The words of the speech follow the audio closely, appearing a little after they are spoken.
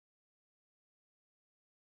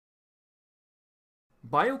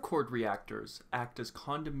BioCord reactors act as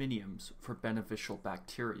condominiums for beneficial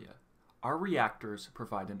bacteria. Our reactors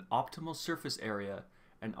provide an optimal surface area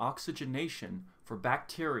and oxygenation for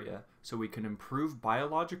bacteria so we can improve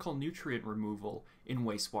biological nutrient removal in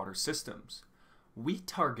wastewater systems. We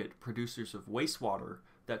target producers of wastewater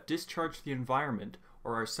that discharge the environment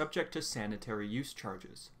or are subject to sanitary use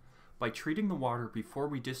charges. By treating the water before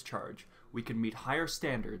we discharge, we can meet higher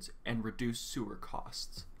standards and reduce sewer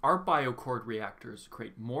costs. Our BioCord reactors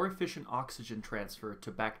create more efficient oxygen transfer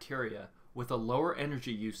to bacteria with a lower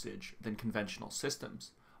energy usage than conventional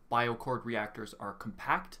systems. BioCord reactors are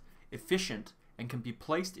compact, efficient, and can be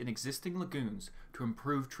placed in existing lagoons to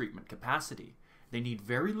improve treatment capacity. They need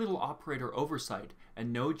very little operator oversight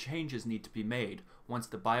and no changes need to be made once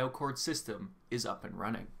the BioCord system is up and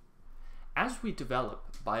running. As we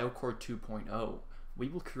develop BioCord 2.0, we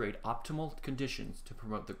will create optimal conditions to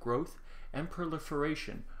promote the growth and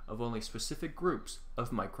proliferation of only specific groups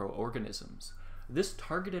of microorganisms. This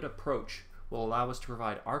targeted approach will allow us to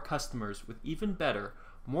provide our customers with even better,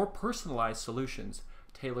 more personalized solutions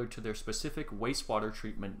tailored to their specific wastewater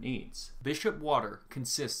treatment needs. Bishop Water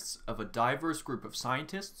consists of a diverse group of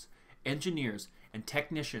scientists, engineers, and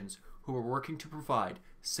technicians who are working to provide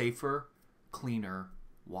safer, cleaner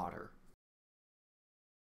water.